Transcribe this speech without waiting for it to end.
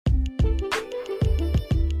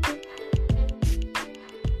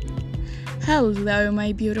Hello,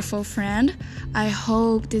 my beautiful friend. I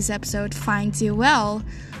hope this episode finds you well.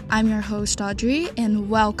 I'm your host, Audrey, and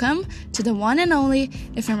welcome to the one and only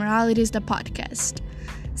Ephemeralities, the podcast.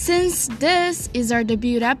 Since this is our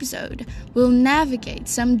debut episode, we'll navigate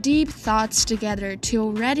some deep thoughts together to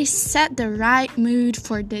already set the right mood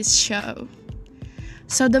for this show.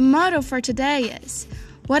 So the motto for today is,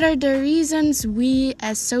 what are the reasons we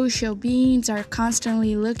as social beings are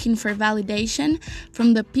constantly looking for validation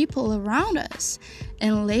from the people around us?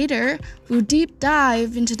 And later, we'll deep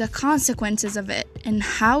dive into the consequences of it and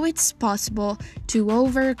how it's possible to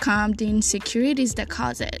overcome the insecurities that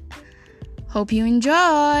cause it. Hope you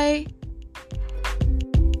enjoy!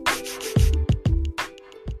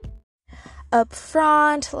 Up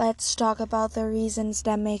front, let's talk about the reasons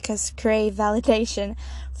that make us crave validation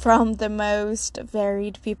from the most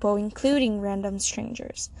varied people, including random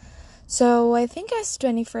strangers. So I think as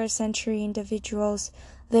 21st century individuals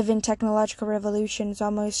live in technological revolutions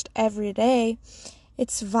almost every day,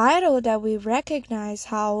 it's vital that we recognize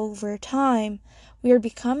how over time we are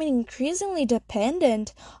becoming increasingly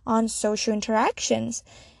dependent on social interactions,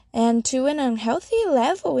 and to an unhealthy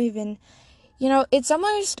level even. It's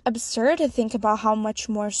almost absurd to think about how much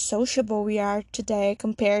more sociable we are today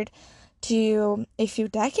compared to a few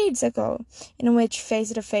decades ago, in which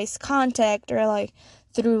face-to-face contact or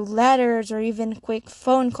through letters or even quick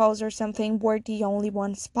phone calls or something were the only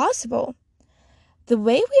ones possible. The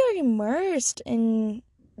way we are immersed in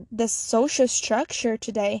the social structure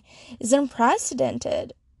today is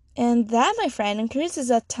unprecedented. And that, my friend,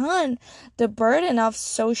 increases a ton the burden of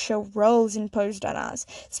social roles imposed on us,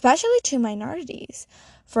 especially to minorities.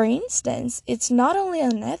 For instance, it's not only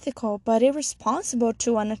unethical, but irresponsible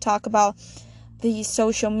to want to talk about the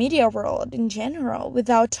social media world in general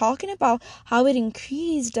without talking about how it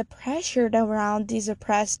increased the pressure around these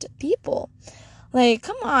oppressed people.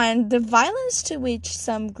 Come on, the violence to which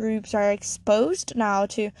some groups are exposed now,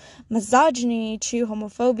 to misogyny, to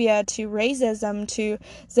homophobia, to racism, to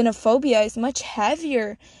xenophobia, is much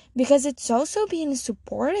heavier because it's also being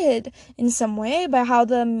supported in some way by how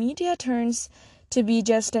the media turns to be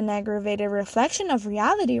just an aggravated reflection of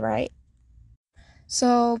reality, right?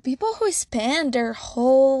 So, people who spend their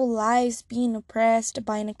whole lives being oppressed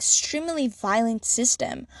by an extremely violent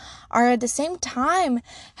system are at the same time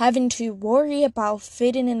having to worry about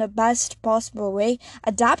fitting in the best possible way,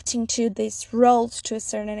 adapting to these roles to a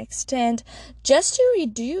certain extent, just to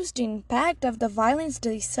reduce the impact of the violence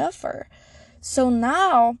they suffer. So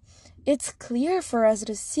now, it's clear for us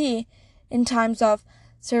to see, in times of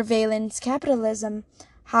surveillance capitalism,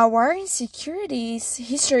 how our insecurities,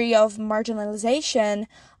 history of marginalization,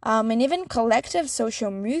 and even collective social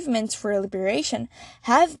movements for liberation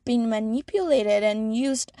have been manipulated and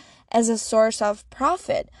used as a source of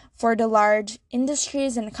profit for the large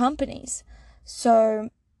industries and companies. So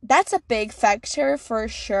that's a big factor for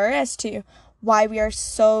sure as to why we are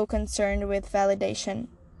so concerned with validation.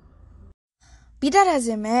 Be that as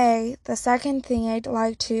it may, the second thing I'd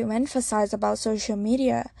like to emphasize about social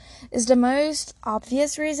media is the most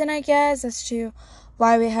obvious reason, I guess, as to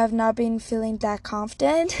why we have not been feeling that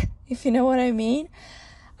confident, if you know what I mean.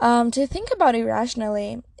 To think about it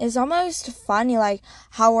rationally, it's almost funny,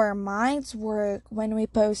 how our minds work when we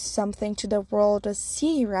post something to the world to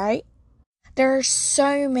see, right? There are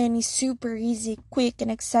so many super easy, quick,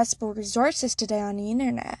 and accessible resources today on the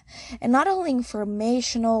internet, and not only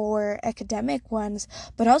informational or academic ones,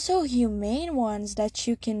 but also humane ones that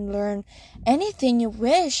you can learn anything you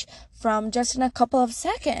wish from just in a couple of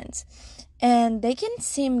seconds. And they can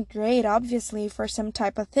seem great, obviously, for some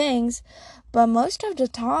type of things, but most of the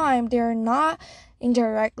time they're not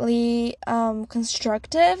indirectly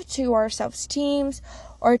constructive to our self-esteem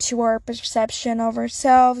or to our perception of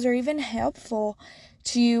ourselves, or even helpful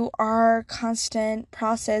to our constant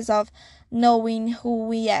process of knowing who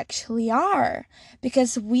we actually are,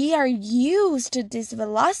 because we are used to this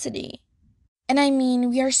velocity. And I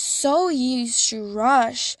mean, we are so used to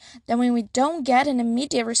rush that when we don't get an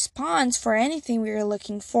immediate response for anything we are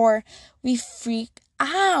looking for, we freak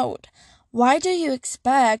out. Why do you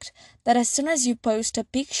expect that as soon as you post a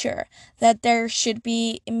picture, that there should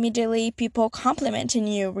be immediately people complimenting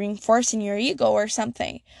you, reinforcing your ego or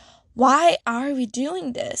something? Why are we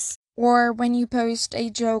doing this? Or when you post a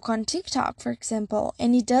joke on TikTok, for example,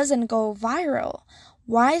 and it doesn't go viral,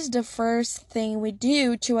 why is the first thing we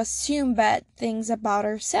do to assume bad things about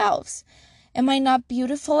ourselves? Am I not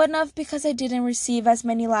beautiful enough because I didn't receive as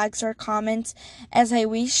many likes or comments as I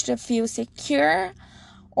wish to feel secure?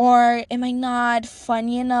 Or am I not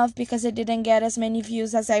funny enough because I didn't get as many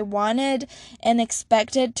views as I wanted and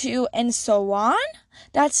expected to, and so on?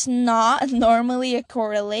 That's not normally a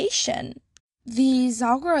correlation. These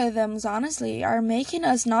algorithms, honestly, are making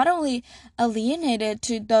us not only alienated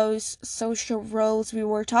to those social roles we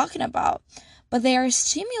were talking about, but they are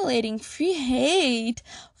stimulating free hate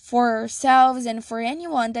for ourselves and for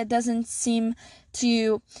anyone that doesn't seem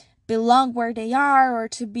to belong where they are or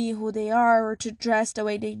to be who they are or to dress the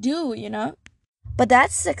way they do, you know? But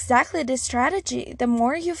that's exactly the strategy. The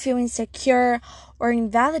more you feel insecure or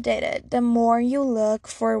invalidated, the more you look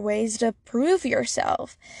for ways to prove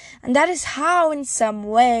yourself. And that is how, in some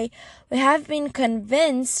way, we have been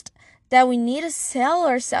convinced that we need to sell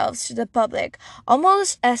ourselves to the public,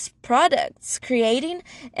 almost as products, creating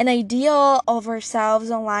an ideal of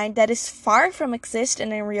ourselves online that is far from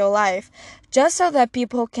existing in real life, just so that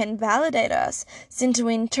people can validate us, since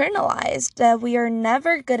we internalize that we are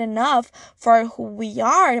never good enough for who we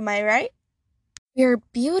are, am I right? We are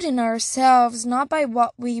building ourselves not by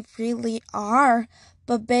what we really are,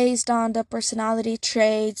 but based on the personality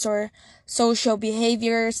traits or social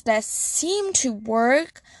behaviors that seem to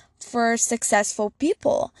work for successful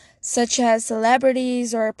people, such as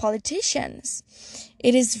celebrities or politicians.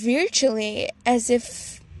 It is virtually as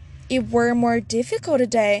if it were more difficult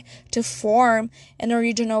today to form an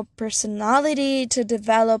original personality, to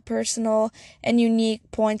develop personal and unique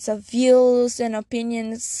points of views and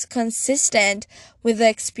opinions consistent with the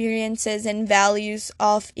experiences and values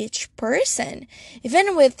of each person,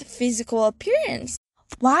 even with physical appearance.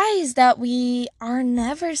 Why is that we are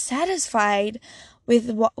never satisfied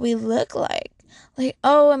with what we look like? Like,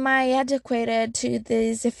 oh, am I adequate to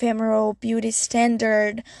this ephemeral beauty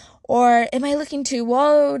standard? Or am I looking too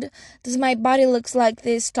old? Does my body look like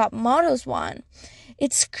this top models one?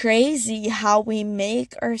 It's crazy how we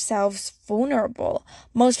make ourselves vulnerable,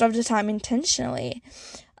 most of the time intentionally,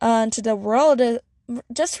 to the world.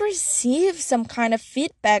 Just receive some kind of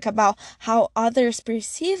feedback about how others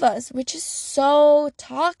perceive us, which is so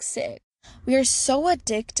toxic. We are so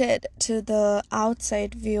addicted to the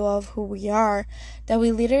outside view of who we are that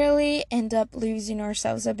we literally end up losing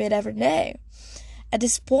ourselves a bit every day. At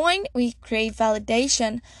this point, we crave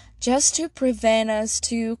validation just to prevent us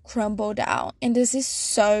to crumble down. And this is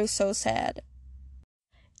so, so sad.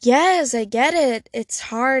 Yes, I get it. It's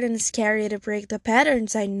hard and scary to break the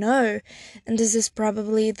patterns, I know. And this is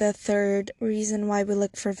probably the third reason why we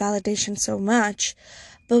look for validation so much.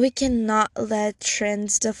 But we cannot let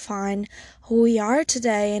trends define who we are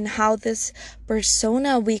today and how this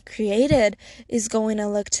persona we created is going to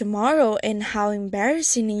look tomorrow and how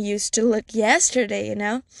embarrassing it used to look yesterday, you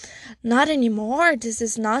know? Not anymore. This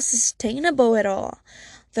is not sustainable at all.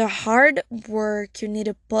 The hard work you need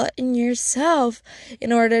to put in yourself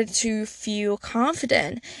in order to feel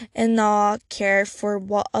confident and not care for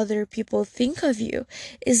what other people think of you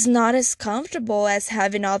is not as comfortable as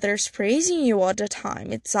having others praising you all the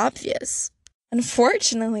time. It's obvious.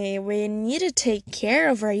 Unfortunately, we need to take care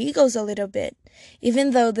of our egos a little bit.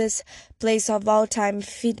 Even though this place of all-time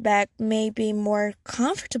feedback may be more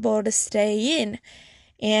comfortable to stay in,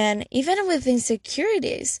 and even with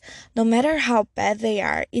insecurities, no matter how bad they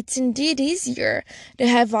are, it's indeed easier to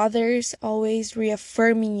have others always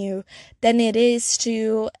reaffirming you than it is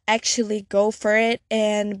to actually go for it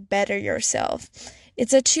and better yourself.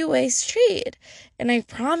 It's a two-way street, and I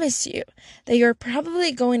promise you that you're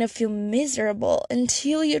probably going to feel miserable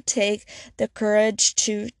until you take the courage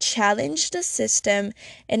to challenge the system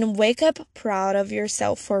and wake up proud of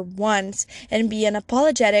yourself for once and be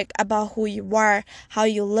unapologetic about who you are, how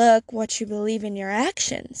you look, what you believe in your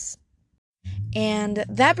actions. And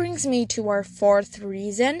that brings me to our fourth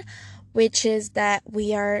reason, which is that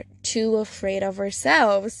we are too afraid of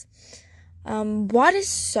ourselves. What is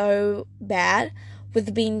so bad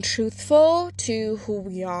with being truthful to who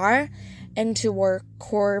we are and to our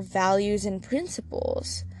core values and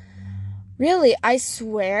principles? Really, I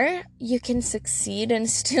swear you can succeed and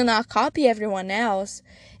still not copy everyone else.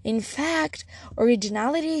 In fact,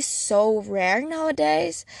 originality is so rare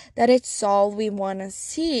nowadays that it's all we want to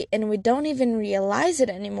see and we don't even realize it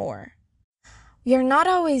anymore. We are not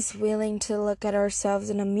always willing to look at ourselves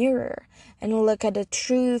in a mirror and look at the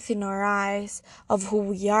truth in our eyes of who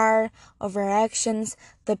we are, of our actions,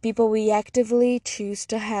 the people we actively choose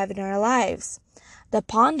to have in our lives. The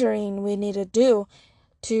pondering we need to do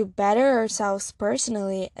to better ourselves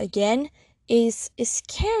personally, again, is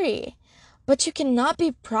scary. But you cannot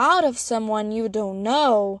be proud of someone you don't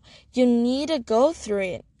know. You need to go through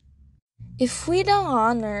it. If we don't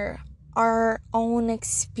honor our own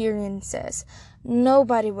experiences,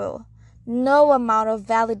 nobody will. No amount of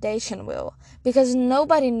validation will, because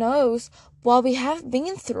nobody knows what we have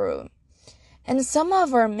been through. And some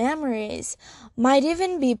of our memories might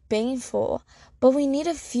even be painful, but we need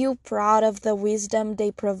to feel proud of the wisdom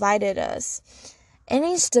they provided us.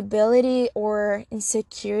 Any instability or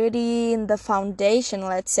insecurity in the foundation,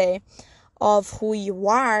 let's say, of who you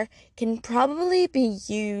are can probably be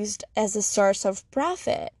used as a source of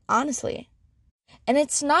profit, honestly. And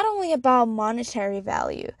it's not only about monetary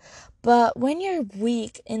value, but when you're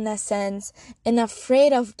weak in a sense and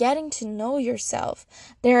afraid of getting to know yourself,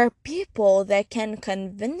 there are people that can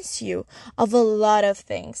convince you of a lot of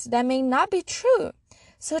things that may not be true.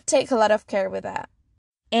 So take a lot of care with that.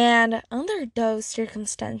 And under those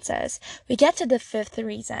circumstances, we get to the fifth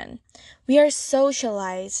reason. We are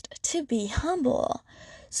socialized to be humble.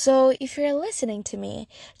 So if you're listening to me,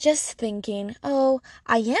 just thinking, oh,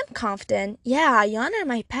 I am confident. Yeah, I honor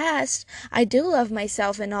my past. I do love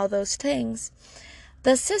myself and all those things.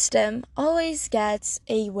 The system always gets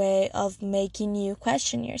a way of making you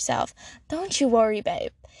question yourself. Don't you worry,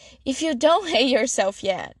 babe. If you don't hate yourself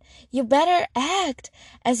yet, you better act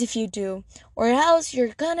as if you do, or else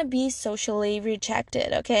you're gonna be socially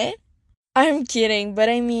rejected, okay? I'm kidding, but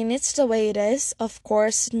I mean, it's the way it is. Of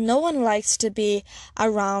course, no one likes to be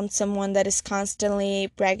around someone that is constantly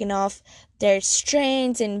bragging off their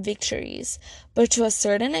strengths and victories. But to a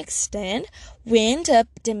certain extent, we end up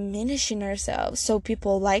diminishing ourselves so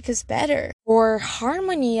people like us better. For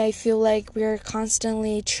harmony, I feel like we're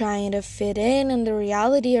constantly trying to fit in the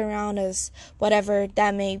reality around us, whatever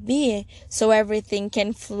that may be, so everything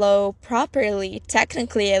can flow properly,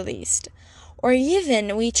 technically at least. Or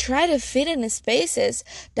even we try to fit in spaces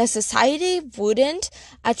that society wouldn't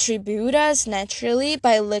attribute us naturally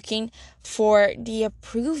by looking for the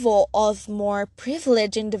approval of more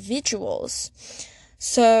privileged individuals.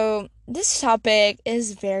 So this topic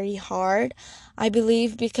is very hard, I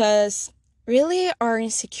believe, because really our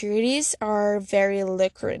insecurities are very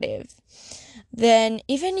lucrative. Then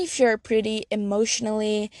even if you're pretty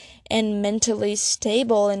emotionally and mentally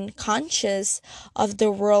stable and conscious of the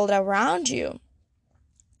world around you,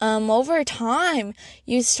 over time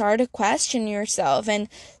you start to question yourself, and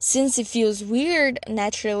since it feels weird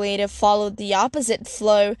naturally to follow the opposite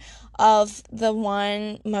flow of the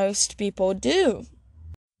one most people do.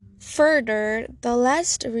 Further, the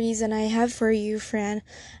last reason I have for you, friend,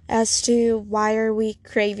 as to why are we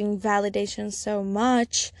craving validation so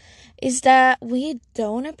much is that we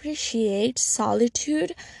don't appreciate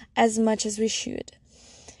solitude as much as we should.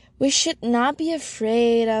 We should not be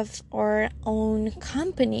afraid of our own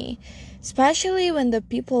company, especially when the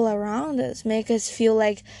people around us make us feel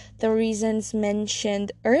like the reasons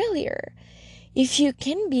mentioned earlier. If you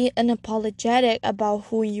can be unapologetic about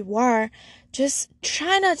who you are, just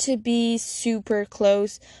try not to be super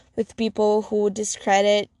close with people who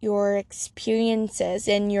discredit your experiences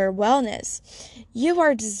and your wellness. You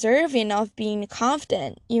are deserving of being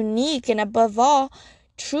confident, unique, and above all,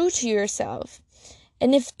 true to yourself.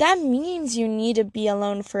 And if that means you need to be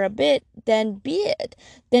alone for a bit, then be it.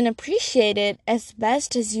 Then appreciate it as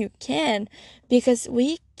best as you can, because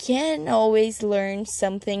we can always learn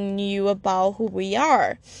something new about who we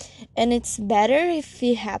are. And it's better if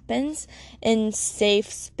it happens in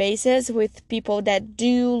safe spaces with people that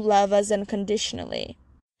do love us unconditionally.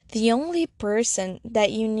 The only person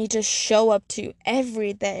that you need to show up to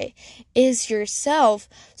every day is yourself.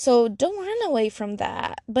 So don't run away from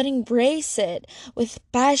that, but embrace it with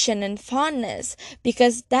passion and fondness,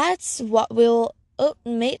 because that's what will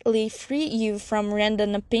ultimately free you from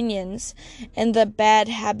random opinions and the bad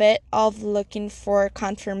habit of looking for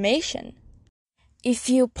confirmation. If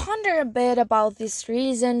you ponder a bit about these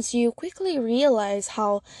reasons, you quickly realize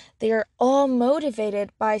how they are all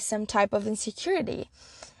motivated by some type of insecurity.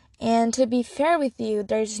 And to be fair with you,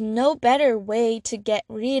 there's no better way to get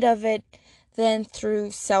rid of it than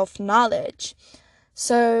through self-knowledge.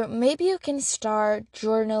 So maybe you can start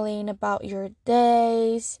journaling about your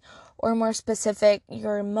days, or more specific,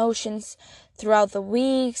 your emotions throughout the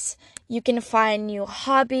weeks. You can find new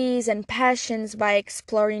hobbies and passions by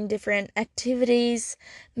exploring different activities.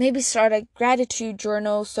 Maybe start a gratitude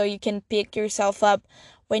journal so you can pick yourself up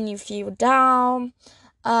when you feel down.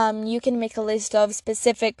 You can make a list of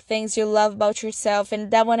specific things you love about yourself, and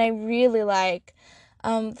that one I really like.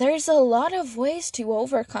 There's a lot of ways to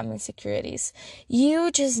overcome insecurities.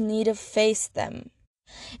 You just need to face them.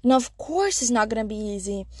 And of course, it's not going to be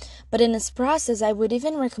easy, but in this process, I would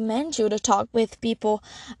even recommend you to talk with people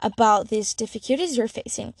about these difficulties you're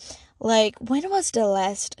facing. Like, when was the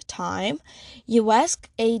last time you asked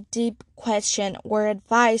a deep question or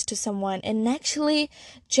advice to someone and actually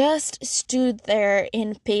just stood there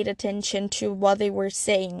and paid attention to what they were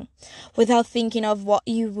saying without thinking of what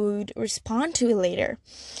you would respond to later?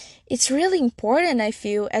 it's really important, I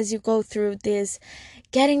feel, as you go through this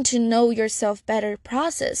getting to know yourself better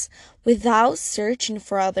process without searching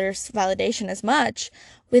for others' validation as much,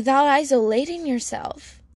 without isolating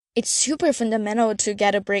yourself. It's super fundamental to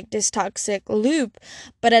get to break this toxic loop,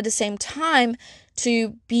 but at the same time,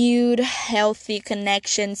 to build healthy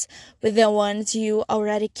connections with the ones you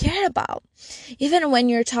already care about. Even when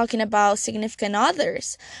you're talking about significant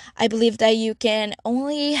others, I believe that you can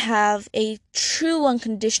only have a true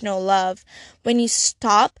unconditional love when you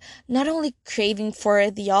stop not only craving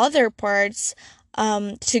for the other parts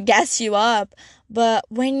to gas you up, but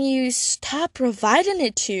when you stop providing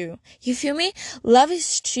it to, you feel me? Love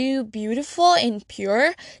is too beautiful and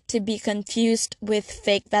pure to be confused with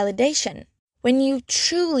fake validation. When you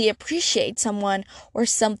truly appreciate someone or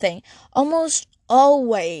something, almost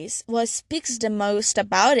always what speaks the most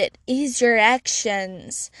about it is your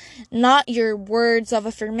actions, not your words of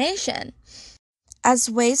affirmation. As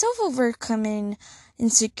ways of overcoming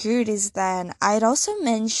insecurities, then I'd also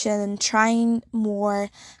mention trying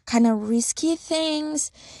more kind of risky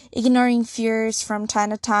things, ignoring fears from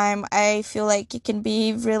time to time. I feel like it can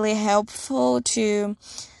be really helpful to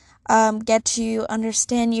get to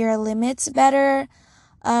understand your limits better.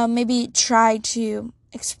 Maybe try to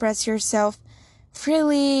express yourself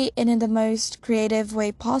freely and in the most creative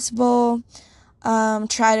way possible.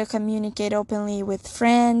 Try to communicate openly with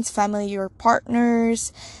friends, family, or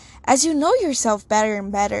partners. As you know yourself better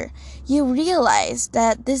and better, you realize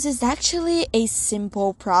that this is actually a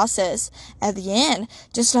simple process at the end,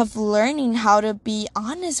 just of learning how to be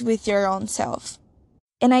honest with your own self.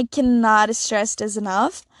 And I cannot stress this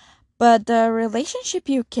enough, but the relationship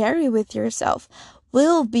you carry with yourself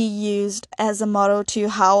will be used as a model to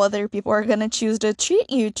how other people are going to choose to treat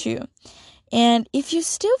you too. And if you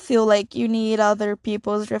still feel like you need other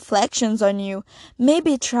people's reflections on you,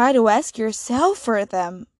 maybe try to ask yourself for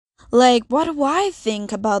them. Like, what do I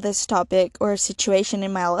think about this topic or situation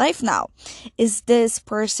in my life now? Is this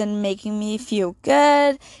person making me feel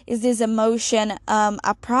good? Is this emotion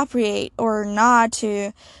appropriate or not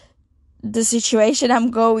to the situation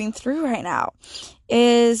I'm going through right now?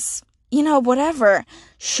 Is, whatever.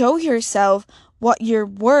 Show yourself what you're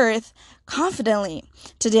worth confidently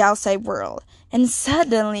to the outside world. And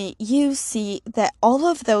suddenly you see that all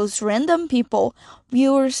of those random people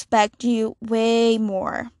will respect you way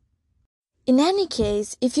more. In any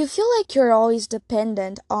case, if you feel like you're always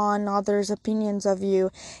dependent on others' opinions of you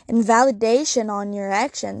and validation on your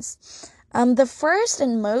actions, the first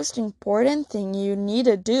and most important thing you need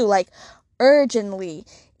to do, like urgently,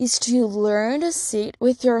 is to learn to sit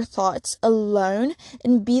with your thoughts alone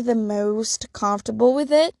and be the most comfortable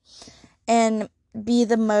with it, and be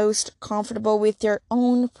the most comfortable with your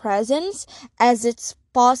own presence as it's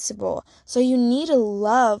possible. So you need to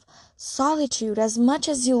love solitude as much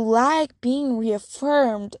as you like being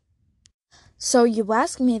reaffirmed. So you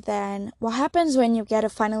ask me then, what happens when you get to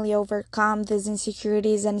finally overcome these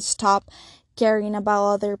insecurities and stop caring about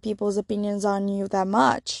other people's opinions on you that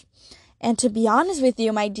much? And to be honest with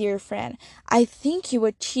you, my dear friend, I think you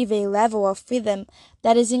achieve a level of freedom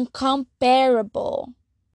that is incomparable.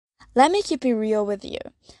 Let me keep it real with you.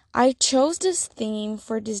 I chose this theme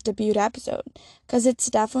for this debut episode because it's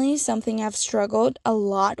definitely something I've struggled a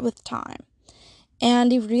lot with time.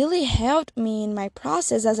 And it really helped me in my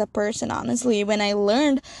process as a person, honestly, when I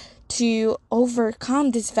learned to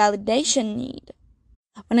overcome this validation need.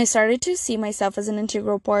 When I started to see myself as an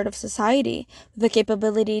integral part of society, with the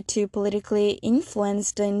capability to politically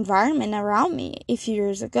influence the environment around me a few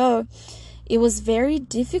years ago, it was very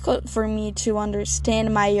difficult for me to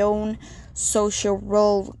understand my own social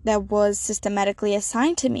role that was systematically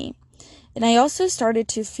assigned to me. And I also started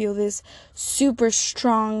to feel this super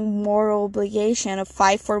strong moral obligation to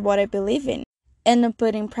fight for what I believe in, and to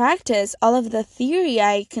put in practice all of the theory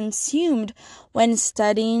I consumed when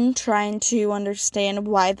studying, trying to understand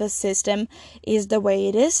why the system is the way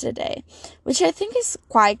it is today, which I think is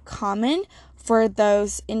quite common for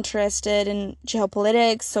those interested in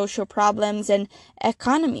geopolitics, social problems, and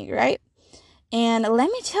economy, right? And let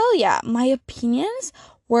me tell ya, my opinions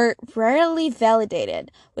were rarely validated,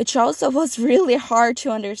 which also was really hard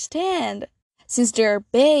to understand, since they're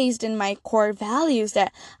based in my core values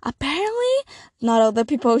that apparently not all the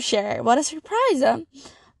people share. What a surprise, huh?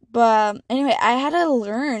 But anyway, I had to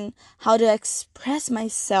learn how to express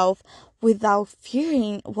myself without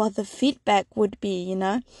fearing what the feedback would be,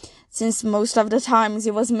 since most of the times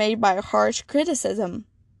it was made by harsh criticism.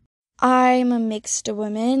 I'm a mixed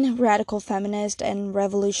woman, radical feminist, and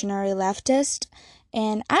revolutionary leftist,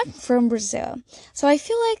 and I'm from Brazil. So I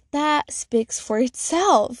feel like that speaks for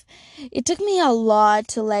itself. It took me a lot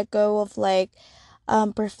to let go of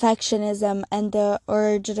perfectionism and the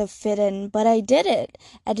urge to fit in, but I did it.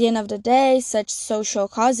 At the end of the day, such social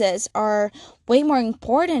causes are way more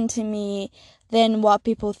important to me than what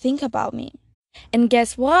people think about me. And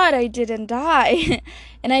guess what? I didn't die.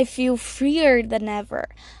 And I feel freer than ever.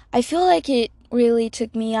 I feel like it really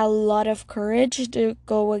took me a lot of courage to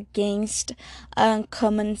go against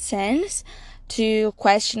common sense, to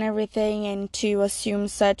question everything and to assume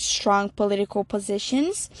such strong political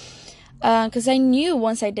positions. Because I knew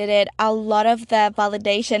once I did it, a lot of the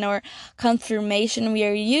validation or confirmation we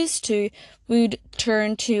are used to would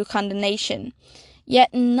turn to condemnation.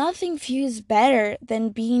 Yet nothing feels better than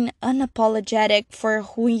being unapologetic for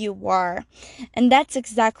who you are. And that's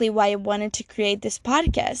exactly why I wanted to create this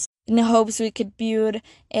podcast, in hopes we could build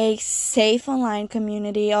a safe online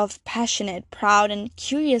community of passionate, proud, and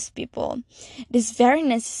curious people. It is very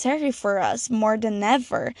necessary for us, more than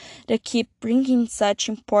ever, to keep bringing such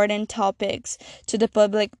important topics to the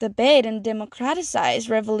public debate and democratize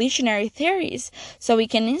revolutionary theories so we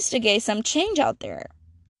can instigate some change out there.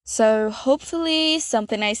 So hopefully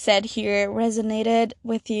something I said here resonated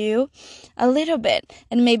with you a little bit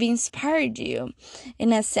and maybe inspired you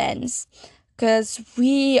in a sense. Because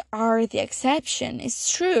we are the exception,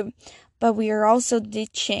 it's true, but we are also the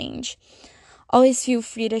change. Always feel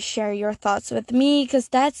free to share your thoughts with me because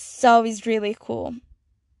that's always really cool.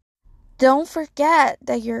 Don't forget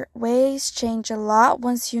that your ways change a lot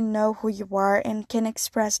once you know who you are and can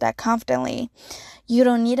express that confidently. You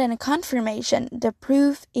don't need any confirmation. The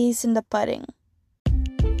proof is in the pudding.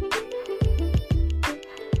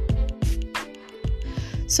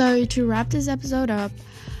 So to wrap this episode up,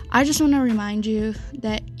 I just want to remind you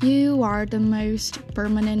that you are the most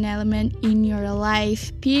permanent element in your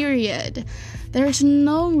life, period. There's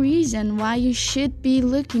no reason why you should be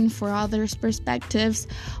looking for others' perspectives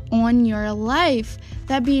on your life.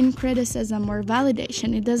 That being criticism or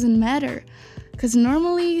validation, it doesn't matter. Because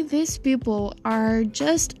normally these people are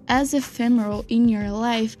just as ephemeral in your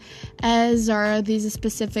life as are these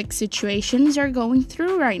specific situations you're going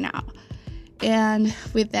through right now. And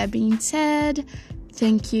with that being said,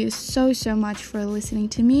 thank you so much for listening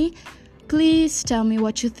to me. Please tell me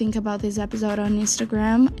what you think about this episode on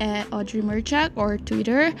Instagram at Audrey Murchak or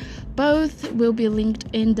Twitter. Both will be linked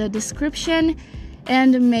in the description.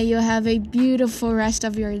 And may you have a beautiful rest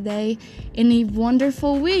of your day and a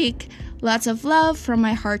wonderful week. Lots of love from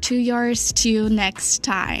my heart to yours. Till next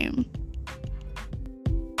time.